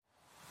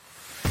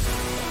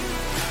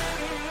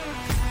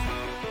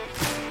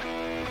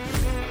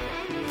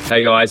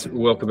Hey guys,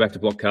 welcome back to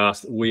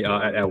Blockcast. We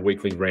are at our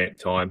weekly rant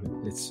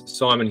time. It's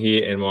Simon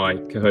here and my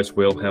co-host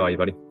Will. How are you,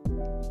 buddy?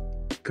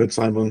 Good,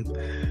 Simon.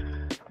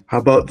 How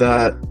about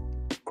that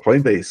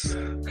Coinbase?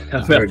 How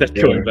about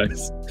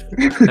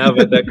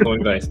that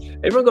Coinbase?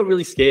 Everyone got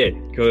really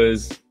scared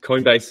because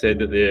Coinbase said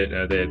that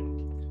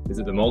they're is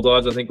it the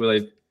Maldives, I think, where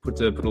they put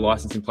a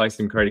license in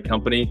place and create a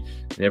company,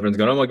 and everyone's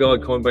going, oh my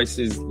God, Coinbase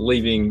is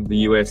leaving the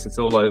US. It's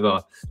all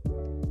over.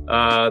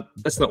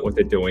 That's not what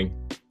they're doing.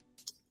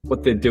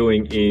 What they're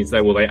doing is they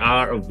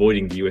are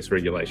avoiding the US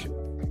regulation.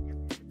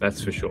 That's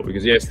for sure.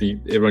 Because yes,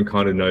 everyone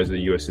kind of knows that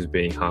the US is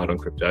being hard on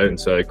crypto, and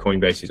so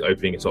Coinbase is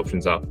opening its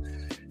options up.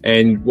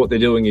 And what they're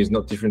doing is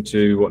not different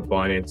to what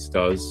Binance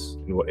does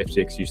and what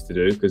FTX used to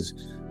do, because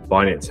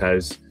Binance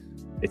has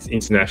its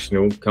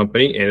international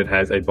company and it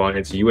has a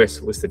Binance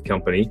US listed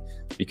company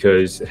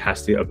because it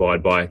has to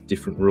abide by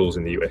different rules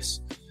in the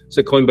US.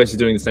 So Coinbase is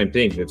doing the same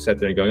thing. They've sat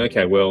there and going,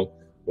 okay, well,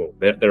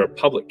 they're a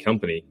public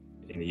company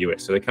in the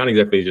US, so they can't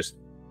exactly just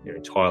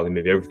entirely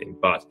move everything,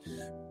 but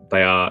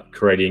they are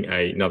creating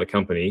another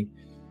company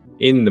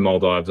in the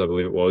Maldives, I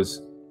believe it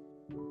was,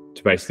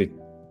 to basically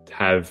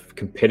have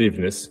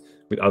competitiveness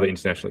with other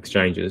international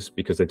exchanges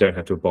because they don't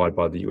have to abide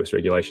by the US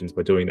regulations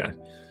by doing that.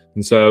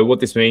 And so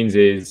what this means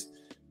is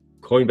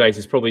Coinbase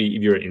is probably,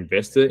 if you're an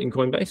investor in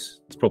Coinbase,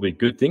 it's probably a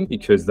good thing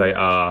because they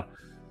are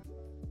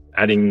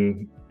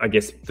adding, I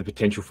guess, the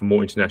potential for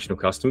more international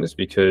customers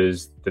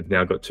because they've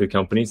now got two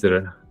companies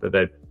that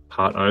they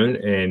part own,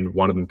 and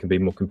one of them can be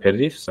more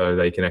competitive, so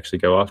they can actually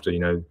go after,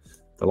 the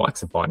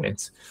likes of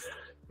Binance.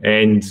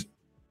 And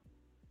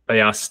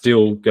they are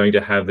still going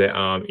to have their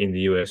arm in the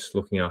US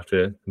looking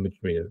after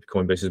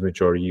Coinbase's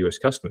majority US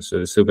customers. So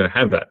they're still going to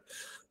have that.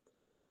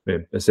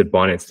 I said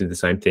Binance did the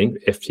same thing.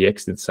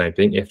 FTX did the same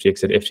thing.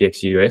 FTX had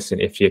FTX US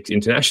and FTX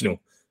International,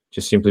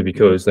 just simply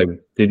because they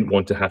didn't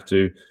want to have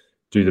to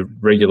do the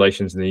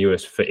regulations in the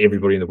US for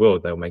everybody in the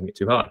world. They were making it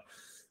too hard.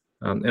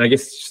 And I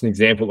guess it's just an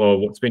example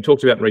of what's been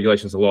talked about in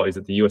regulations a lot is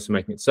that the US are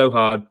making it so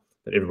hard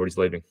that everybody's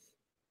leaving.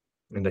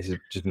 And this is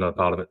just another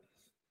part of it.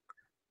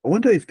 I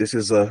wonder if this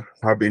is a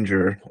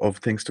harbinger of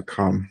things to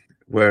come,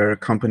 where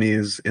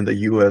companies in the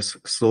US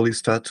slowly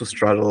start to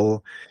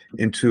straddle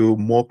into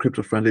more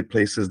crypto-friendly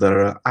places that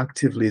are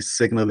actively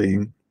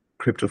signaling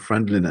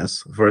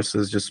crypto-friendliness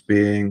versus just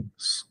being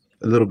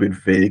a little bit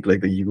vague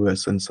like the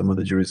US and some of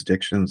the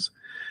jurisdictions.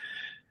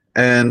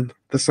 And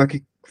the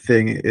second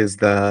thing is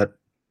that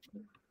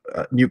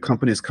new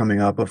companies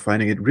coming up are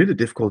finding it really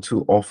difficult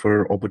to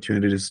offer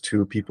opportunities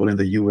to people in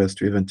the US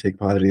to even take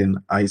part in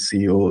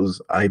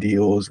ICOs,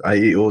 IDOs,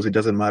 IEOs. It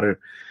doesn't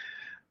matter.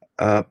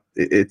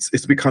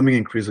 It's becoming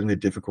increasingly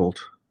difficult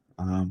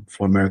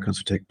for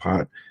Americans to take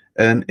part.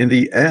 And in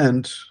the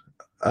end,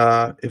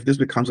 if this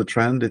becomes a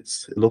trend, it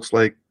looks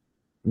like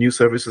new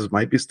services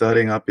might be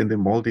starting up in the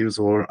Maldives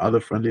or other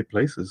friendly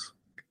places.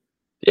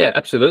 Yeah,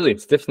 absolutely.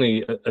 It's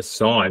definitely a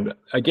sign.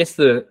 I guess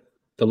the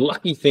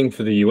lucky thing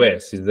for the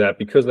US is that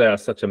because they are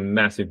such a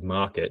massive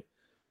market,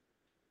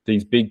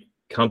 these big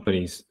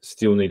companies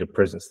still need a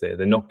presence there.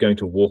 They're not going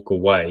to walk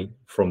away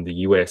from the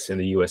US and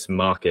the US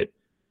market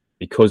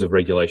because of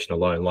regulation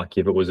alone. Like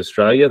if it was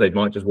Australia, they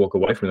might just walk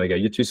away from it. They go,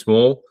 you're too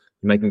small,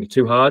 you're making it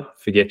too hard,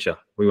 forget you.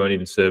 We won't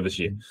even service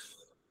you.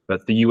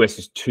 But the US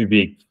is too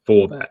big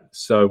for that.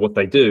 So what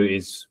they do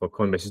is what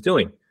Coinbase is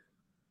doing.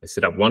 They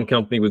set up one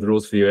company with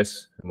rules for the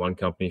US and one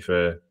company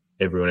for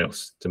everyone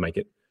else to make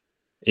it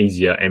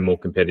easier and more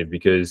competitive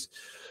because,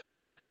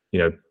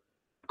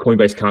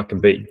 Coinbase can't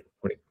compete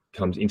when it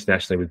comes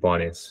internationally with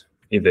Binance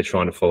if they're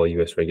trying to follow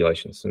US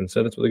regulations. And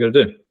so that's what they're going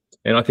to do.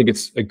 And I think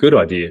it's a good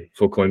idea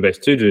for Coinbase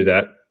to do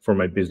that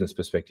from a business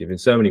perspective in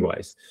so many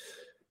ways.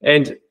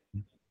 And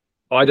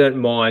I don't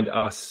mind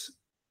us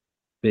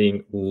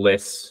being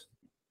less,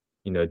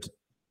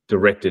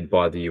 directed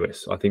by the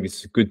US. I think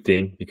it's a good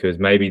thing because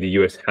maybe the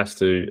US has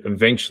to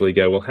eventually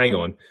go, well, hang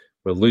on,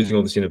 we're losing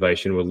all this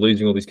innovation, we're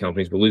losing all these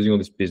companies, we're losing all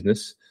this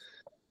business.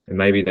 And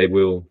maybe they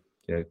will,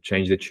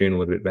 change their tune a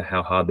little bit about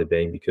how hard they're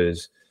being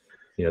because,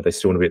 they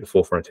still want to be at the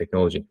forefront of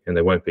technology, and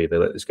they won't be if they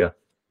let this go.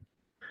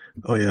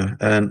 Oh, yeah.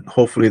 And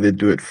hopefully they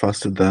do it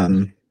faster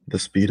than the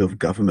speed of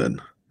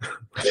government,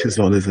 which is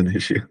always an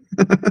issue.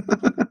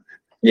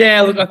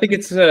 Yeah, look, I think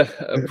it's a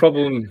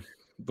problem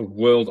the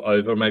world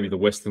over, maybe the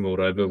Western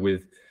world over,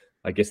 with,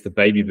 I guess, the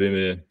baby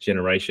boomer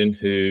generation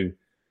who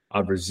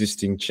are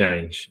resisting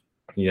change.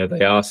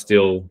 They are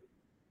still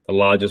the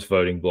largest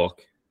voting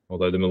bloc,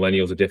 although the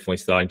millennials are definitely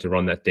starting to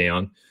run that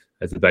down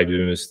as the baby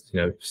boomers,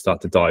 start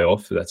to die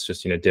off. That's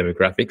just,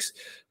 demographics.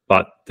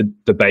 But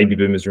the baby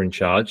boomers are in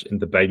charge, and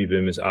the baby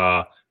boomers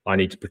are, I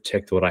need to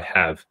protect what I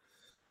have.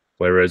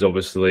 Whereas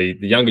obviously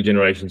the younger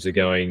generations are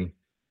going,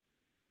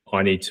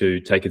 I need to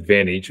take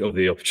advantage of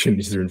the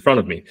opportunities that are in front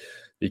of me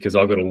because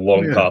I've got a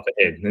long path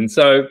ahead. And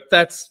so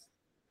that's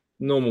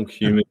normal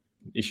human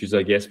issues,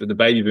 I guess. But the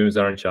baby boomers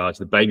are in charge.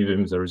 The baby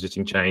boomers are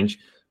resisting change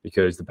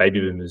because the baby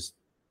boomers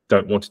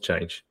don't want to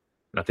change.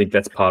 And I think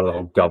that's part of the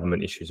whole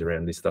government issues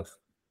around this stuff.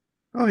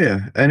 Oh,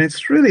 yeah. And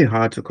it's really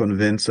hard to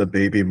convince a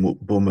baby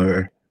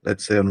boomer,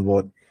 let's say, on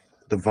what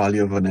the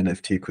value of an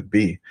NFT could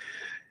be.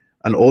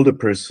 an older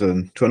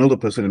person, to an older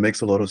person, it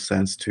makes a lot of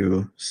sense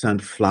to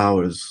send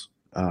flowers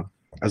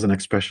as an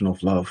expression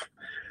of love.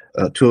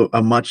 To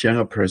a much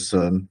younger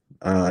person,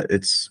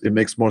 it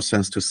makes more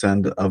sense to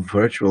send a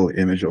virtual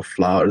image of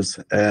flowers,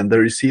 and the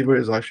receiver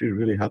is actually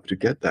really happy to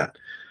get that.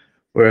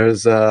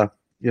 Whereas,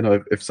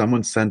 if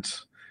someone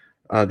sent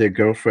their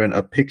girlfriend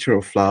a picture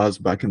of flowers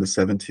back in the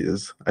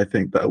 70s, I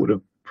think that would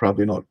have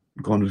probably not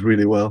gone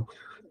really well.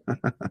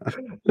 That's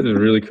a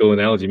really cool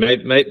analogy.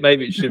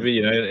 Maybe it should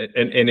be,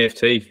 an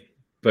NFT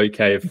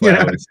bouquet of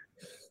Yeah. flowers.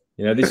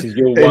 This is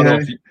your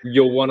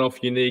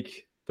one-off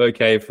unique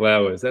bouquet of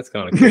flowers. That's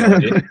kind of cool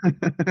idea.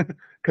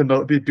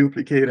 Cannot be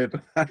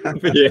duplicated.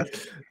 Yeah,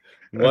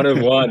 one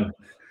of one.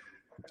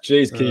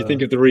 Jeez, can you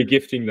think of the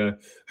regifting though?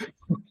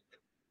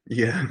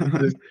 Yeah.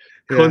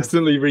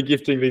 Constantly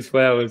regifting these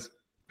flowers.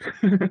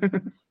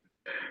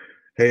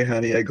 Hey,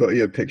 honey, I got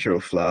you a picture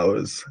of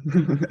flowers,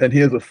 and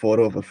here's a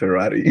photo of a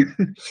Ferrari.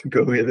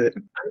 Go with it.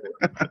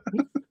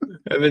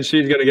 And then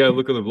she's going to go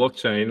look on the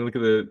blockchain, look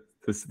at the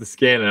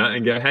scanner,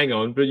 and go, "Hang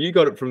on, but you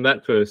got it from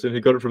that person,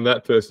 who got it from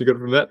that person, who got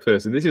it from that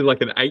person. This is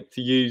like an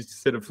 8th-used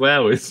set of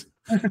flowers."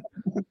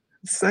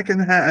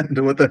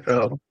 Secondhand. What the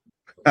hell?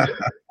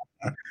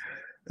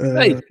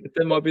 Hey,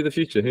 that might be the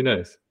future. Who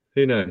knows?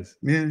 Who knows?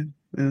 Yeah.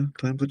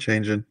 Times are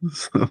changing.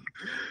 So,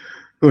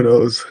 who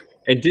knows?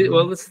 And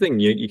well, that's the thing.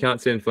 You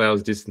can't send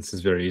flowers distances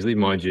very easily,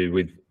 mind you.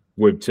 With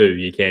Web 2,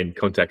 you can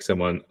contact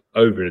someone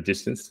over a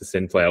distance to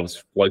send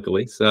flowers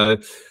locally. So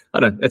I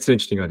don't know. That's an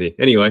interesting idea.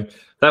 Anyway,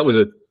 that was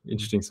an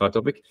interesting side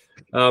topic.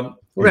 What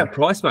about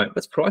price, mate?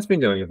 What's price been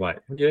doing of late?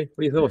 What are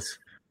your thoughts?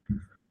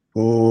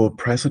 Oh,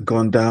 price had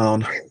gone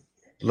down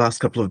last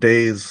couple of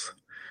days.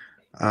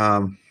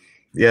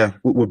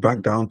 We're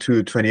back down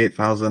to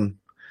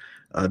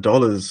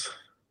 $28,000.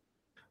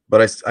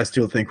 But I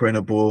still think we're in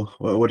a bull.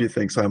 What do you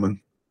think,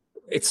 Simon?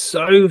 It's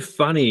so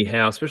funny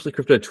how, especially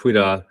crypto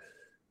Twitter,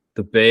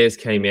 the bears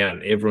came out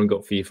and everyone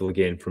got fearful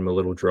again from a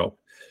little drop.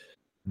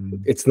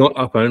 It's not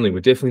up only. We're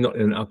definitely not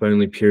in an up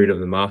only period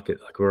of the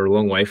market. Like, we're a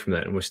long way from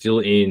that, and we're still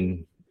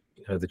in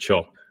the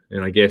chop.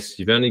 And I guess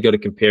you've only got to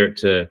compare it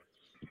to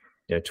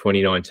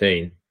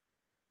 2019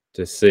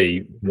 to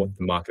see what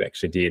the market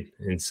actually did.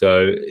 And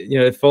so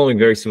they're following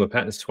very similar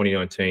patterns to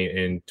 2019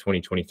 and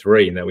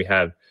 2023, in that we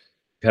have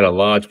had a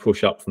large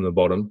push up from the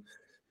bottom,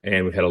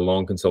 and we've had a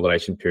long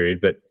consolidation period.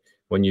 But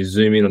when you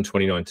zoom in on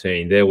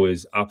 2019, there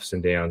was ups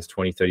and downs,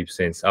 20,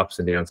 30% ups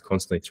and downs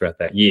constantly throughout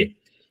that year.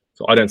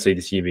 So I don't see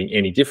this year being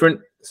any different.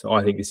 So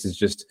I think this is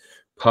just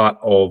part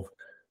of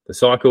the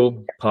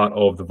cycle, part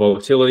of the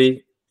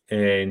volatility.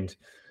 And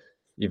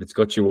if it's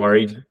got you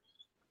worried,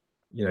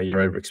 you're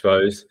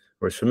overexposed.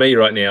 Whereas for me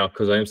right now,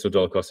 because I am still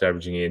dollar cost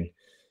averaging in,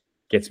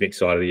 gets me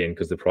excited again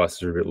because the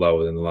prices are a bit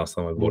lower than the last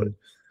time I bought it.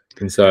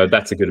 And so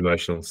that's a good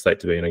emotional state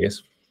to be in, I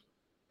guess.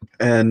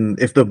 And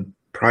if the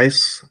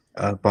price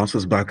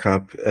bounces back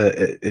up,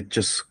 it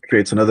just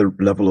creates another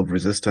level of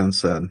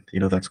resistance, and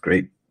that's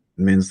great.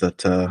 It means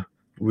that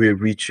we're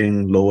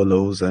reaching lower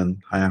lows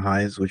and higher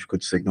highs, which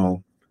could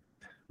signal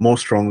more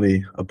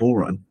strongly a bull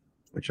run,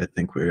 which I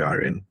think we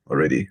are in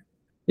already.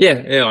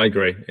 Yeah, I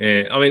agree.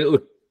 I mean,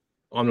 look,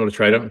 I'm not a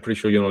trader. I'm pretty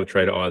sure you're not a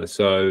trader either.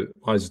 So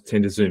I just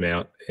tend to zoom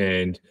out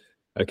and,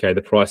 okay,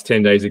 the price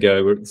 10 days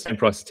ago, we're at the same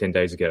price as 10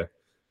 days ago,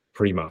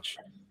 pretty much.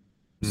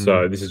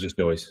 So this is just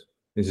noise.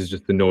 This is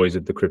just the noise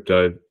of the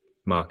crypto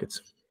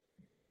markets.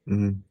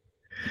 And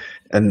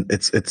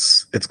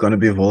it's going to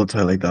be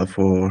volatile like that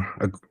for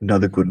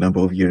another good number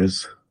of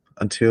years,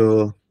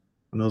 until,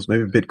 who knows,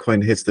 maybe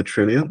Bitcoin hits the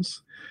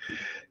trillions.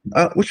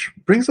 Which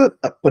brings up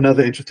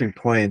another interesting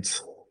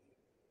point.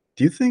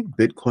 Do you think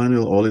Bitcoin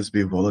will always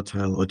be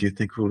volatile, or do you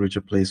think we'll reach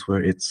a place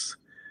where it's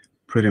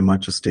pretty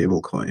much a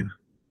stable coin?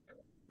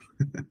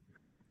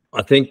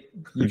 I think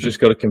you've just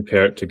got to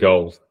compare it to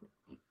gold.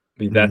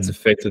 That's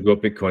effectively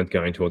what Bitcoin's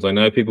going towards. I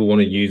know people want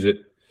to use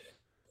it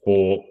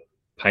for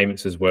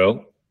payments as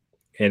well,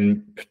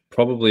 and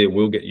probably it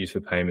will get used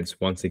for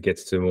payments once it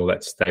gets to more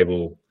that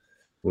stable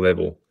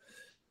level.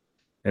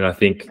 And I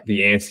think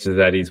the answer to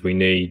that is we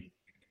need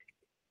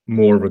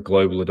more of a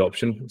global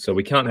adoption. So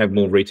we can't have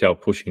more retail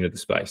pushing into the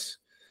space.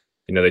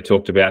 They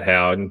talked about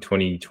how in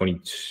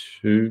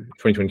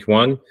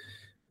 2021,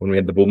 when we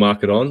had the bull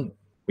market on,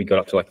 we got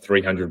up to like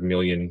 300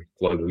 million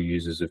global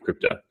users of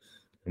crypto.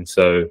 And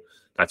so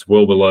that's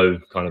well below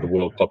kind of the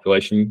world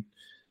population.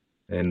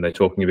 And they're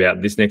talking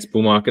about this next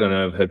bull market. I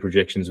know I've heard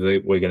projections where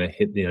we're going to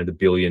hit, the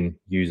billion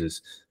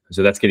users.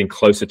 So that's getting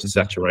closer to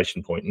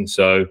saturation point. And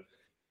so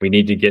we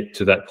need to get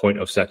to that point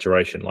of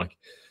saturation. Like,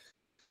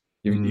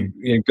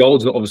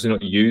 gold's obviously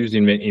not used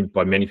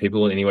by many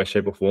people in any way,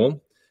 shape, or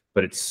form,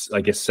 but it's, I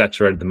guess,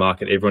 saturated the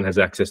market. Everyone has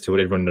access to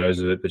it. Everyone knows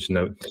of it, but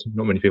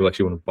not many people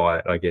actually want to buy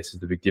it, I guess, is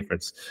the big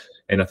difference.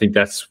 And I think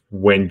that's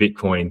when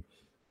Bitcoin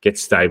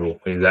gets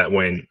stable, and that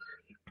when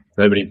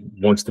nobody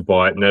wants to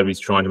buy it, nobody's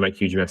trying to make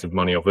huge amounts of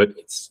money off it.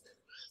 It's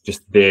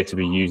just there to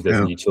be used as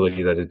the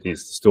utility that it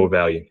is, to store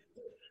value.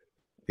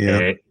 Yeah,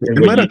 and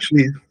it might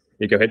actually.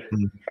 Yeah, go ahead.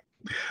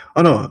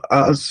 Oh no,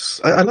 I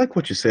like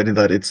what you said in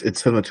that it's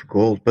similar to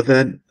gold, but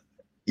then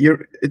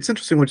it's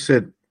interesting what you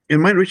said. it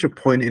might reach a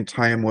point in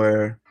time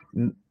where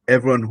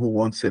everyone who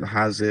wants it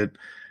has it,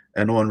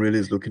 and no one really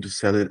is looking to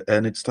sell it,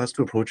 and it starts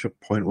to approach a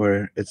point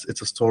where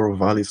it's a store of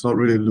value. It's not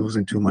really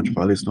losing too much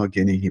value. It's not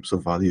gaining heaps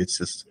of value. It's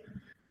just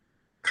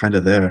kind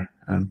of there.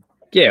 And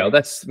yeah,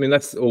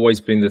 that's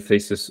always been the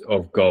thesis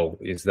of gold,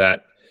 is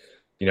that,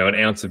 you know, an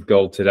ounce of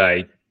gold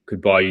today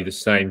could buy you the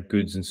same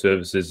goods and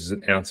services as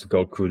an ounce of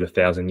gold could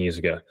 1,000 years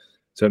ago.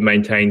 So it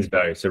maintains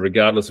value. So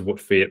regardless of what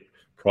fiat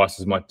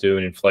prices might do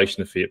and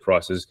inflation of fiat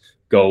prices,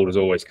 gold has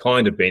always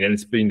kind of been, and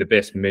it's been the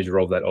best measure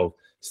of that, of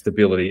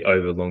stability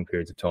over long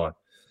periods of time.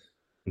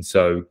 And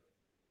so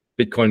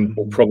Bitcoin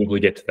will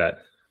probably get to that.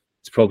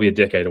 It's probably a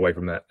decade away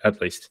from that,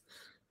 at least,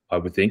 I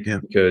would think,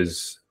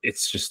 because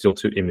it's just still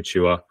too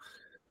immature.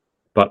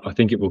 But I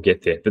think it will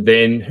get there. But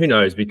then who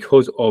knows,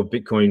 because of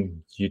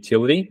Bitcoin's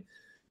utility,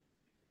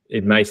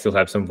 it may still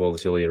have some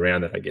volatility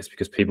around it, I guess,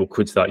 because people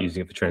could start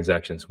using it for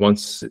transactions.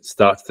 Once it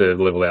starts to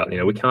level out, you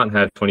know, we can't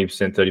have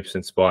 20%,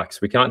 30%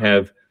 spikes. We can't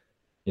have,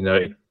 you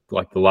know,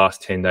 like the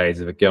last 10 days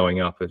of it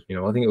going up. You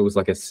know, I think it was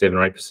like a 7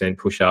 or 8%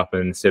 push up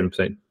and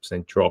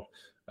 7% drop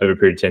over a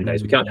period of 10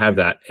 days. We can't have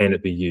that and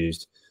it be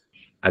used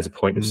as a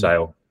point of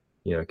sale,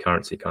 you know,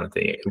 currency kind of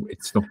thing.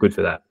 It's not good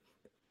for that.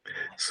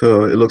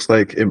 So it looks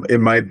like it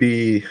might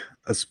be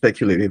a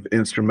speculative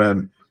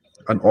instrument,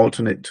 an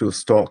alternate to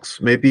stocks,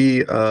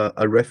 maybe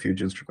a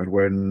refuge instrument.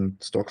 When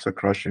stocks are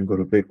crashing, go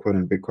to Bitcoin,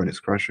 and Bitcoin is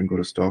crashing, go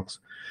to stocks.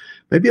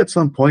 Maybe at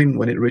some point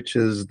when it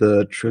reaches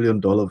the $1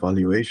 trillion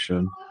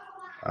valuation,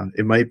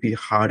 it might be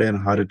harder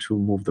and harder to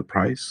move the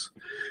price.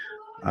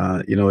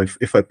 You know,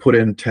 if I put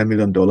in $10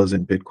 million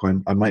in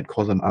Bitcoin, I might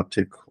cause an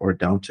uptick or a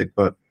downtick,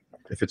 but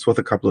if it's worth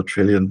a couple of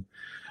trillion,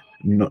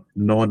 no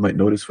one might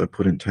notice if I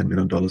put in $10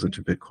 million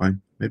into Bitcoin.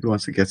 Maybe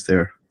once it gets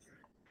there.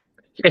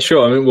 Yeah,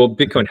 sure. I mean, well,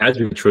 Bitcoin has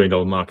been $1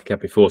 trillion market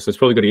cap before, so it's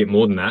probably got to get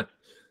more than that.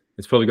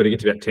 It's probably got to get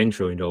to about $10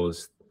 trillion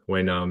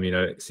when you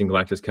know, single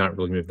actors can't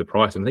really move the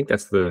price. And I think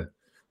that's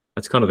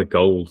kind of the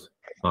gold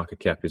market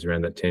cap, is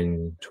around that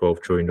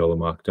 $10-12 trillion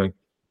mark. Don't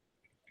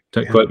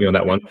quote me on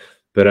that one,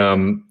 but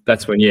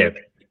that's when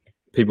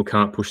people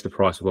can't push the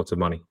price with lots of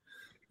money,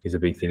 is a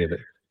big thing of it.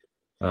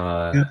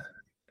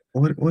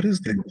 What is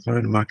the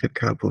current market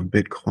cap of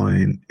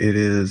Bitcoin? It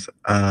is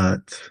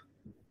at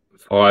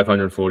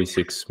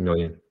 546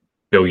 billion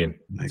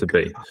to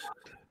be.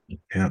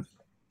 Yeah.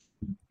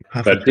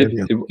 But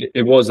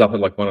it was up at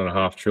like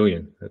 1.5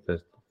 trillion at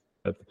the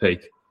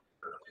peak.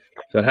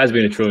 So it has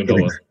been $1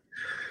 trillion.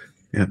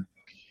 Yeah.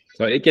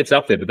 So it gets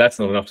up there, but that's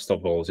not enough to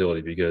stop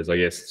volatility, because I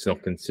guess it's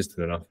not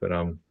consistent enough. But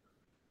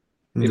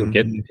it'll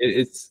get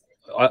it's.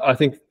 I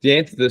think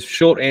the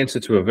short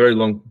answer to a very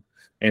long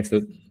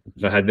answer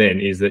that I had then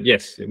is that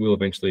yes, it will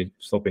eventually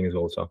stop being as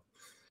volatile.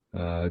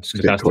 Just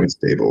because Bitcoin's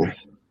stable.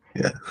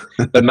 Yeah.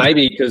 But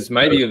maybe of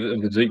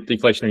the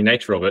deflationary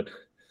nature of it,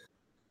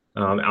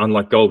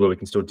 unlike gold, where we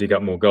can still dig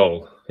up more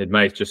gold, it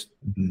may just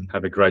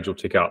have a gradual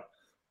tick up.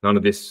 None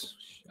of this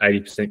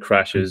 80%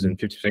 crashes and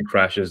 50%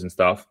 crashes and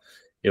stuff.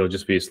 It'll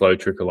just be a slow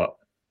trickle up.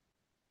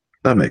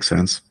 That makes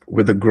sense.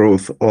 With the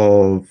growth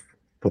of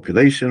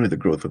population, with the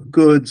growth of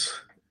goods,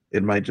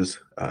 it might just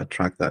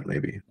track that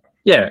maybe.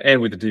 Yeah, and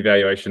with the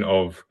devaluation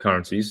of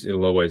currencies,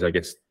 it'll always, I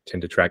guess,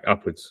 tend to track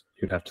upwards,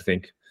 you'd have to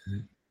think.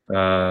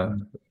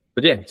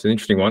 But yeah, it's an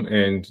interesting one.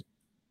 And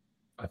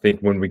I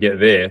think when we get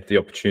there, the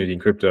opportunity in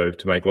crypto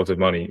to make lots of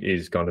money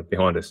is kind of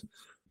behind us.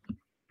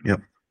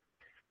 Yep.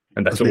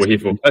 And that's what we're here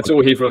for. That's what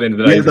we're here for at the end of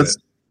the day. Yeah,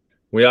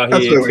 we are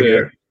here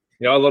to,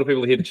 you know, a lot of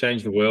people are here to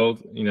change the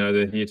world. You know,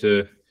 they're here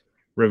to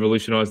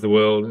revolutionize the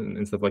world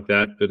and stuff like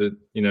that. But,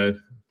 you know,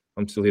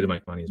 I'm still here to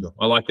make money as well.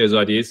 I like those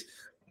ideas.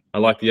 I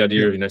like the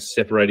idea of, you know,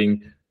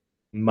 separating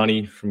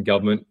money from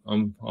government.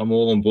 I'm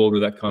all on board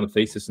with that kind of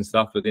thesis and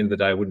stuff. But at the end of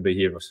the day, I wouldn't be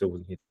here if I still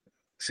wasn't here.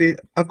 See,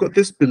 I've got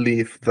this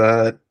belief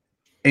that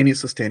any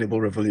sustainable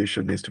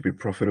revolution needs to be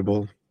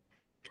profitable.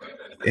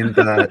 In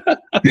that,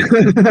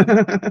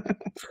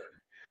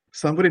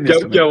 somebody needs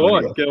to make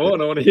money. Go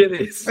on. I want to hear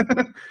this.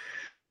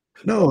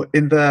 No,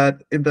 in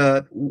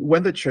that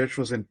when the church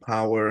was in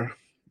power,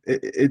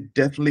 it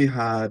definitely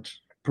had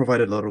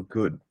provided a lot of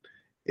good.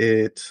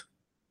 It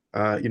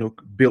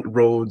built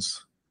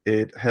roads.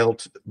 It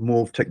helped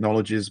move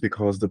technologies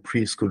because the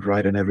priests could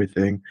write and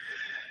everything.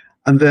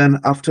 And then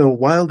after a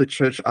while, the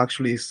church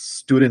actually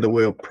stood in the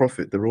way of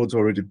profit. The roads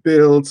were already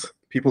built.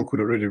 People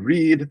could already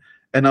read.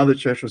 And now the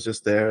church was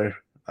just there,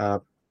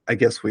 I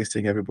guess,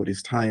 wasting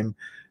everybody's time.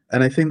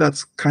 And I think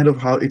that's kind of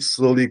how it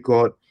slowly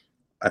got,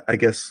 I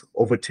guess,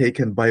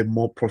 overtaken by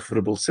more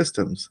profitable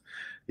systems.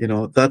 You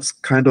know, that's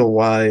kind of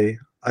why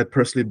I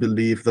personally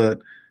believe that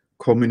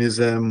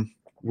communism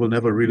will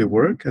never really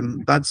work.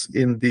 And that's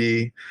in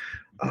the,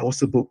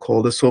 what's the book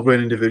called? The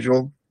Sovereign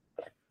Individual.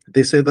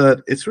 They say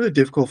that it's really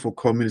difficult for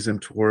communism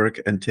to work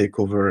and take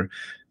over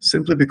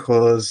simply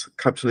because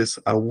capitalists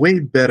are way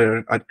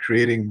better at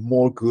creating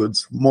more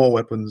goods, more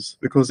weapons,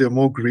 because they're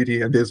more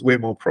greedy and there's way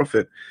more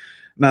profit.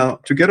 Now,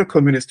 to get a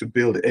communist to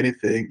build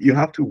anything, you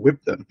have to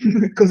whip them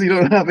because you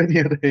don't have any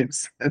other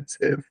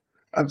incentive.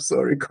 I'm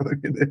sorry,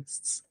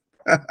 communists.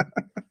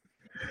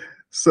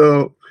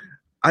 So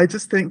I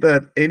just think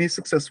that any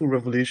successful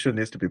revolution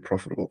needs to be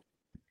profitable.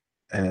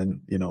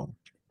 And,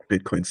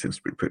 Bitcoin seems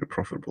to be pretty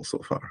profitable so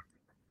far.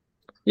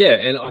 Yeah,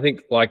 and I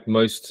think like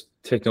most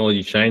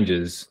technology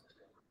changes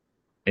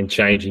and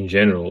change in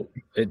general,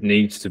 it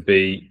needs to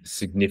be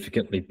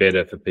significantly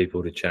better for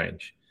people to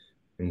change.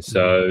 And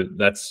so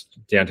that's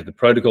down to the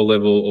protocol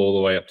level all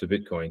the way up to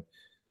Bitcoin.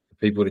 For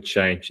people to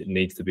change, it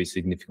needs to be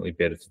significantly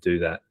better to do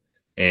that.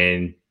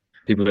 And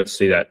people don't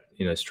see that,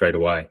 straight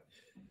away.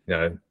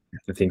 The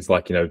things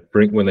like,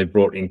 when they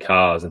brought in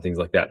cars and things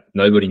like that,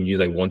 nobody knew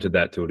they wanted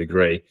that to a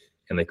degree,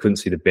 and they couldn't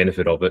see the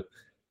benefit of it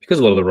because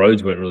a lot of the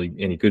roads weren't really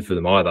any good for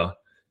them either.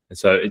 And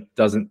so it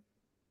doesn't,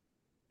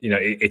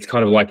 it's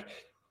kind of like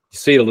you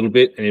see it a little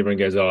bit and everyone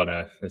goes, oh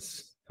no,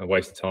 that's a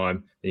waste of time.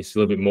 And you see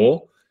a little bit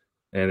more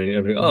and then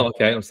everyone, oh,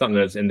 okay, I'm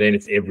something else. And then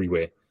it's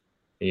everywhere,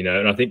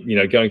 and I think,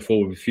 going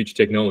forward with future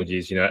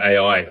technologies,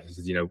 AI is,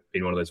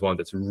 been one of those ones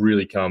that's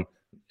really come,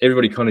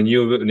 everybody kind of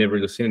knew of it and never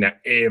really seen it. Now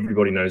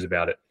everybody knows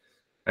about it.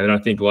 And then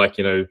I think like,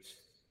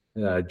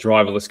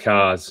 driverless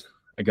cars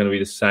are going to be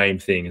the same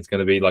thing. It's going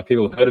to be like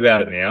people have heard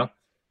about it now.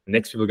 The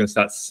next people are going to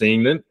start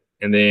seeing them,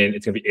 and then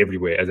it's going to be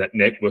everywhere as that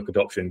network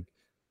adoption,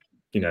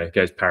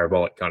 goes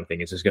parabolic kind of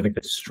thing. It's just going to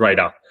go straight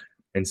up.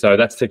 And so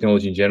that's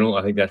technology in general.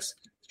 I think that's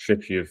the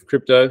trickery of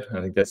crypto.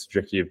 I think that's the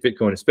trickery of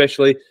Bitcoin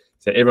especially.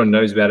 So everyone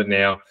knows about it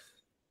now.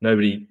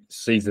 Nobody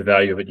sees the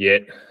value of it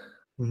yet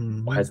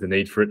or has the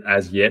need for it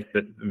as yet,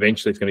 but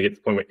eventually it's going to get to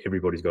the point where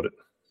everybody's got it.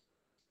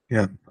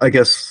 Yeah, I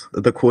guess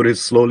the quote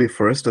is slowly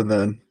first and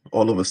then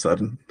all of a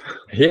sudden.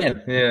 Yeah,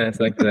 it's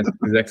like the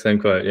exact same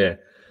quote. Yeah,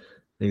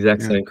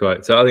 same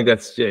quote. So I think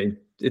that's,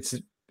 it's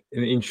an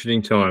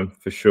interesting time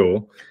for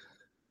sure.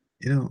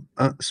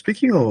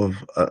 Speaking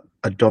of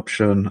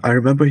adoption, I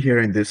remember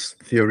hearing this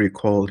theory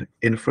called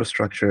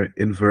infrastructure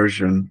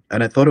inversion,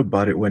 and I thought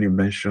about it when you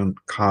mentioned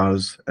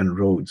cars and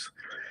roads.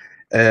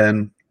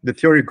 And the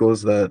theory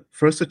goes that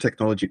first the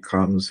technology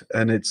comes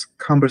and it's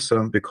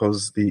cumbersome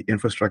because the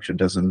infrastructure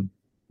doesn't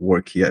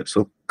work yet.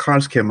 So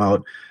cars came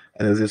out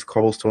and there's this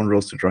cobblestone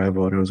roads to drive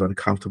on. It was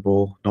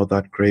uncomfortable, not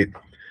that great,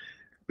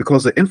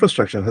 because the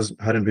infrastructure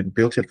hadn't been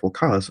built yet for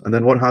cars. And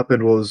then what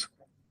happened was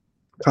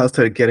cars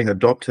started getting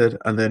adopted,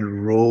 and then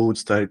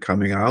roads started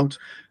coming out,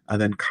 and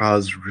then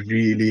cars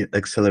really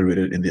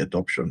accelerated in the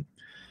adoption.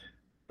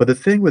 But the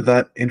thing with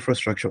that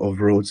infrastructure of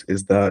roads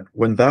is that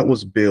when that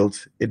was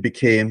built, it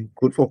became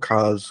good for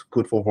cars,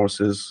 good for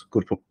horses,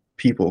 good for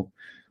people.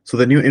 So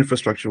the new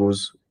infrastructure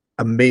was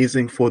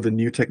amazing for the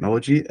new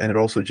technology, and it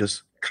also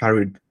just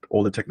carried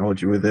all the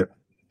technology with it.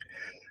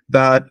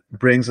 That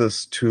brings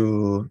us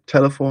to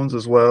telephones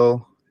as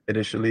well.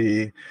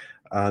 Initially,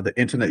 the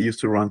internet used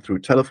to run through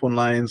telephone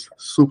lines,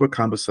 super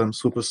cumbersome,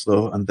 super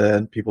slow, and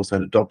then people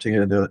started adopting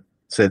it and they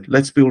said,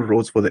 let's build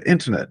roads for the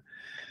internet.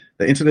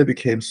 The internet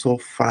became so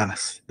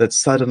fast that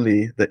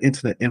suddenly the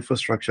internet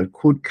infrastructure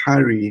could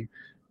carry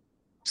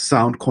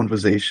sound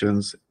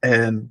conversations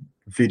and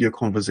video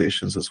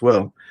conversations as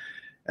well.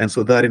 And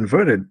so that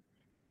inverted.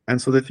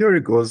 And so the theory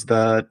goes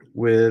that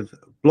with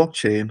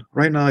blockchain,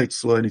 right now it's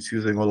slow and it's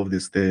using all of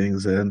these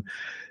things, and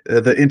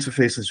the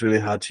interface is really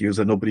hard to use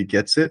and nobody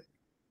gets it.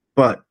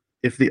 But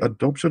if the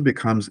adoption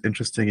becomes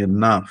interesting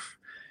enough,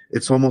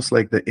 it's almost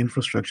like the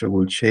infrastructure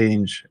will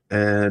change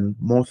and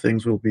more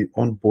things will be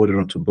onboarded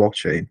onto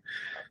blockchain.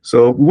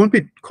 So we won't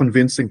be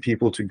convincing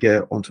people to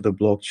get onto the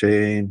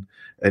blockchain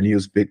and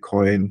use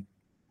Bitcoin.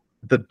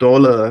 The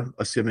dollar,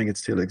 assuming it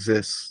still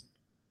exists,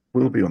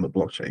 will be on the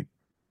blockchain.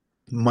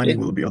 Money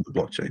will be on the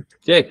blockchain.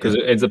 Yeah, because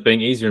it ends up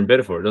being easier and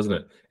better for it, doesn't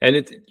it?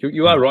 And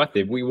you are right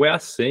there. We are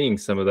seeing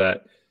some of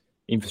that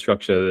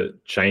infrastructure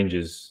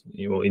changes,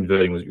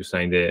 inverting what you're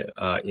saying there,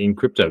 in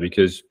crypto,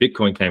 because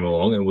Bitcoin came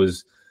along and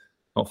was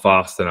not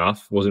fast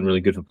enough, wasn't really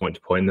good for point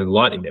to point, and then the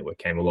Lightning Network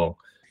came along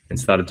and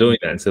started doing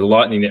that. And so the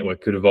Lightning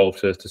Network could evolve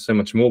to so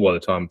much more by the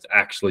time it's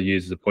actually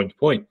used as a point to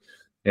point.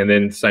 And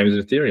then same as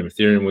Ethereum.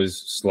 Ethereum was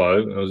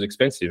slow and it was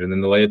expensive, and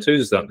then the layer 2s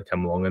are starting to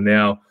come along, and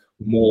now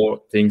more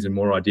things and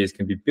more ideas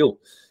can be built.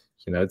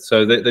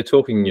 So they're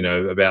talking,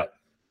 about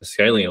the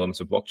scaling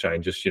elements of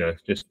blockchain, just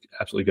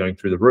absolutely going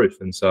through the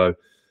roof. And so,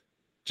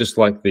 just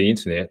like the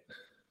internet,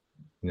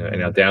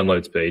 and our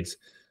download speeds,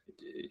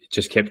 it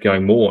just kept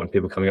going more, and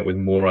people coming up with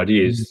more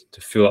ideas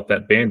to fill up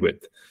that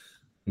bandwidth.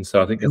 And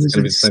so I think that's going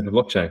to be the same for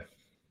blockchain.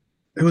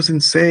 It was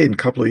insane a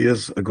couple of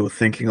years ago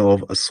thinking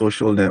of a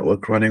social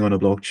network running on a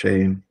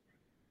blockchain.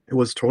 It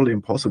was totally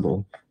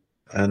impossible.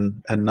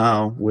 And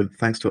now,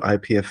 thanks to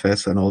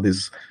IPFS and all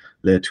these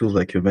layer 2s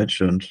like you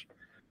mentioned,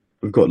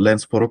 we've got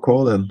Lens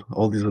protocol and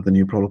all these other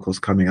new protocols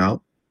coming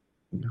out.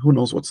 Who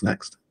knows what's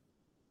next?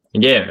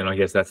 Yeah, and I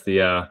guess that's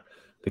the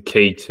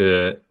key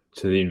to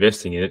the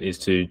investing in it, is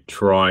to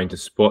trying to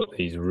spot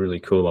these really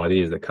cool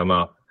ideas that come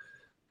up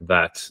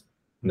that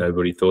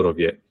nobody thought of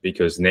yet,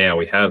 because now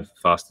we have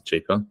faster,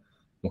 cheaper.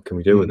 What can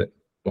we do with it?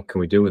 What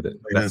can we do with it?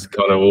 Yeah. That's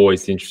kind of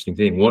always the interesting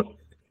thing. What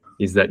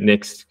is that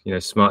next,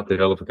 smart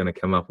developer going to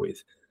come up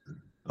with?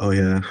 Oh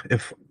yeah,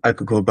 if I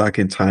could go back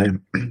in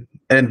time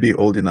and be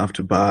old enough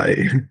to buy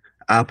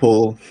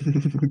Apple,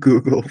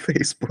 Google,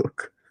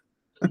 Facebook,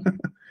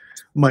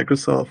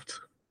 Microsoft,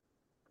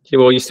 Yeah,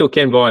 well, you still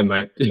can buy them,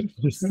 mate.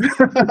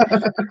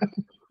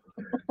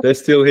 They're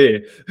still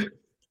here.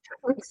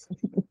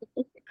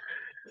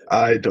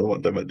 I don't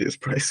want them at these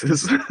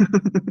prices.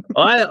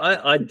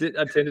 I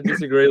tend to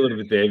disagree a little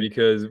bit there,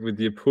 because with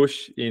the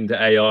push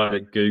into AI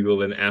that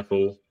Google and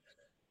Apple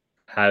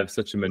have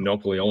such a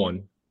monopoly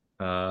on,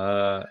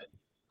 I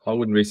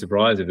wouldn't be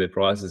surprised if their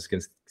prices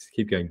can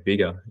keep going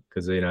bigger,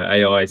 because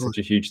AI is such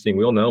a huge thing.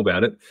 We all know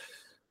about it,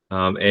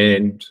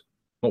 and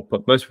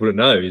what most people don't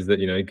know is that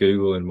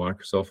Google and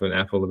Microsoft and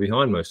Apple are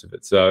behind most of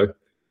it. So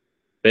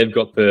they've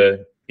got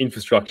the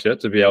infrastructure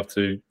to be able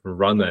to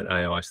run that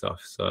AI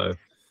stuff. So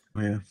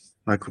yeah,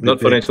 that could be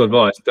not financial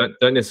advice.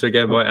 Don't necessarily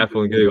go by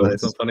Apple and Google.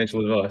 It's not financial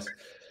advice.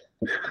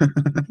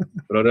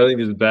 But I don't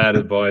think it's as bad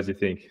as buy as you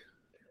think.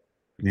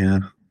 Yeah,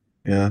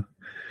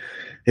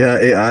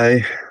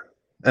 AI.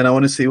 And I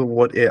want to see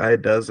what AI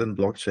does in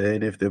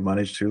blockchain, if they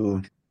manage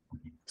to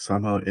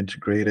somehow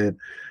integrate it,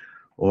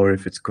 or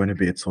if it's going to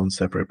be its own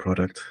separate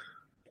product.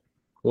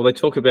 Well, they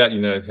talk about,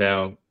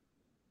 how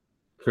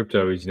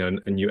crypto is, a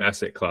new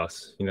asset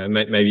class.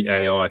 Maybe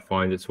AI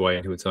finds its way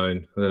into its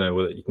own. I don't know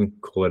whether you can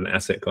call it an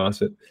asset class,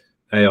 but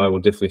AI will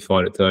definitely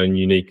find its own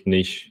unique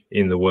niche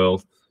in the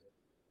world.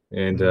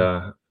 And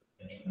I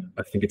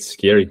think it's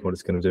scary what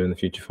it's going to do in the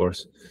future for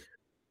us.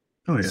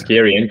 Oh, yeah.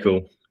 Scary and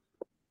cool.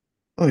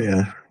 Oh,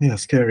 yeah. Yeah,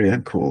 scary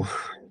and cool.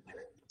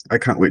 I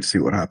can't wait to see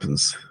what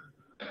happens.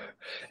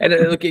 And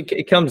look,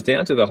 it comes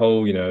down to the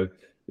whole,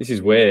 this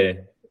is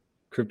where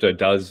crypto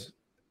does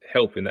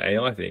help in the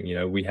AI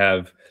thing. We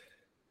have,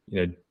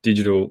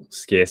 digital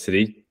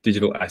scarcity,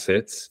 digital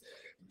assets,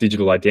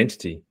 digital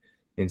identity.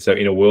 And so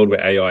in a world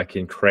where AI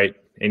can create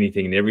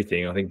anything and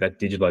everything, I think that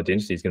digital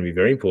identity is going to be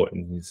very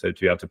important. And so to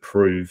be able to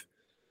prove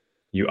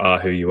you are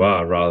who you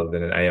are, rather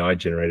than an AI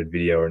generated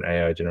video or an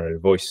AI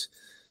generated voice.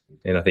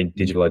 And I think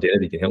digital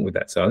identity can help with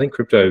that. So I think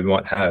crypto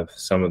might have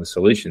some of the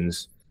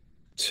solutions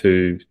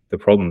to the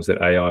problems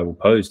that AI will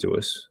pose to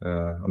us.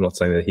 I'm not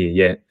saying they're here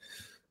yet,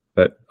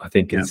 but I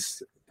think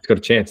it's got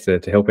a chance to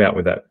help out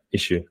with that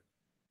issue.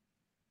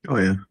 Oh,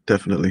 yeah,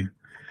 definitely.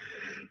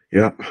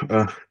 Yeah,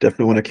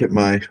 definitely want to keep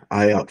my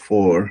eye out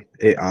for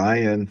AI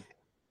and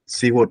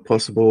see what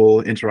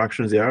possible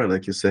interactions there are.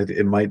 Like you said,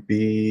 it might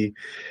be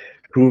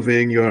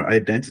proving your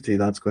identity.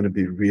 That's going to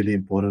be really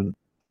important,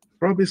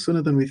 probably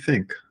sooner than we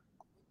think.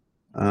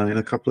 In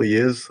a couple of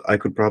years, I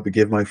could probably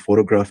give my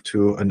photograph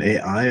to an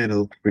AI and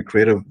it'll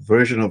recreate a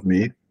version of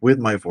me with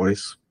my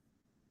voice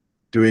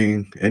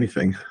doing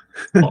anything.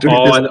 I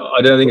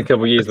don't think a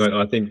couple of years, mate.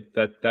 I think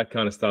that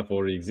kind of stuff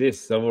already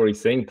exists. I've already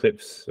seen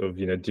clips of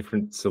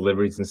different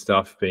celebrities and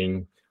stuff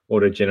being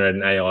auto-generated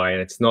in AI,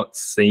 and it's not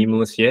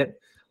seamless yet,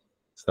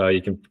 so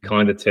you can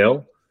kind of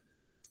tell.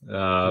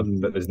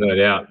 But there's no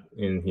doubt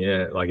in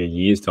like a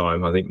year's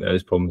time, I think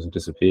those problems will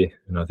disappear,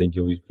 and I think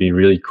you'll be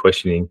really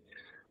questioning,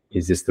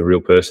 is this the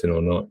real person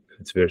or not?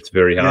 It's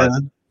very hard. Yeah.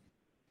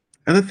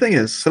 And the thing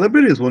is,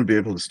 celebrities won't be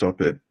able to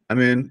stop it. I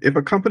mean, if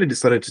a company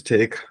decided to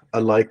take a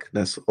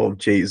likeness of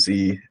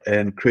Jay-Z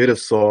and create a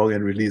song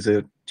and release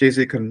it,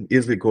 Jay-Z can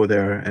easily go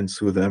there and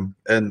sue them,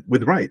 and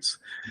with rights.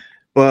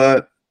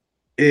 But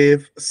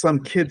if some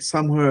kid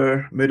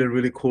somewhere made a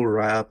really cool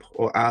rap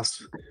or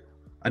asked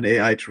an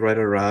AI to write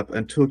a rap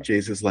and took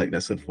Jay-Z's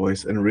likeness and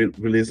voice and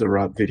released a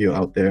rap video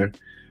out there,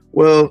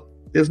 well,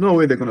 there's no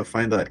way they're going to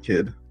find that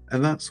kid.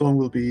 And that song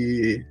will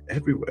be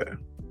everywhere.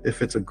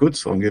 If it's a good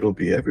song, it'll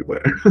be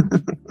everywhere.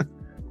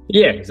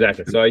 Yeah,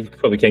 exactly. So you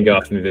probably can go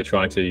after them if they're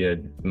trying to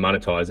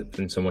monetize it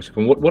in so much.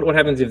 What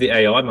happens if the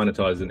AI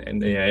monetizes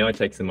and the AI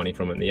takes the money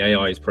from it and the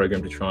AI is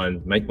programmed to try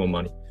and make more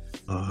money?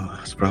 Oh,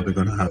 it's probably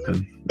going to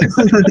happen.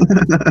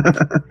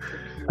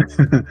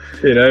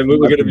 We're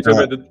going to be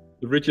talking about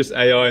the richest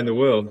AI in the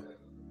world.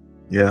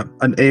 Yeah,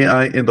 an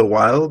AI in the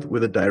wild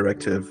with a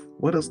directive.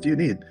 What else do you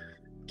need?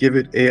 Give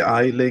it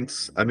API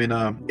links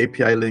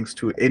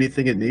to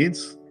anything it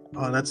needs.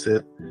 Oh, that's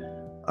it.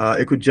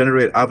 It could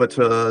generate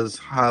avatars,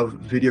 have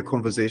video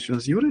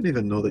conversations. You wouldn't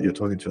even know that you're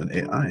talking to an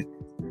AI.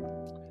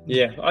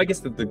 Yeah, I guess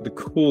the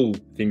cool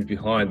thing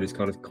behind this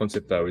kind of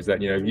concept, though, is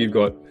that you've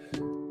got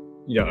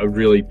a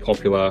really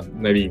popular,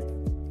 maybe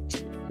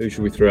who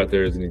should we throw out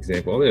there as an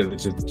example?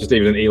 Just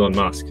even an Elon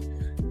Musk.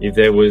 If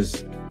there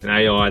was an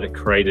AI that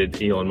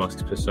created Elon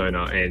Musk's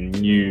persona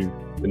and knew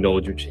the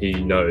knowledge which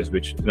he knows,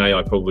 which an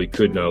AI probably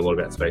could know a lot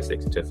about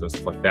SpaceX and Tesla and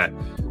stuff like that,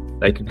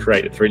 they could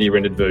create a 3D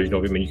rendered version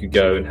of him, and you could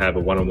go and have a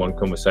one-on-one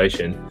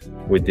conversation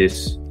with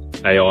this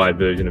AI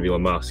version of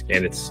Elon Musk,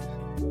 and it's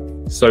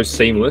so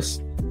seamless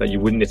that you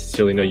wouldn't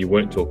necessarily know you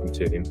weren't talking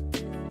to him.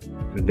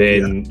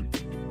 Then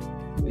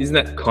isn't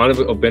that kind of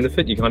a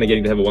benefit? You're kind of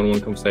getting to have a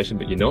one-on-one conversation,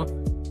 but you're not.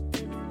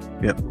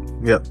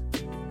 Yep.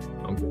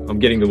 I'm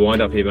getting the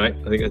wind up here, mate.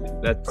 I think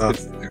that's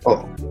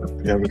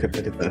we could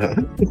edit that out.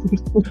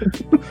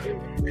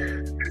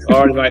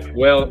 All right, mate.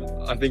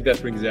 Well, I think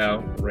that brings our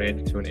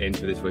rant to an end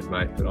for this week,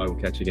 mate. But I will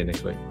catch you again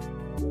next week.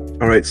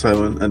 All right,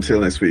 Simon.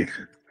 Until next week.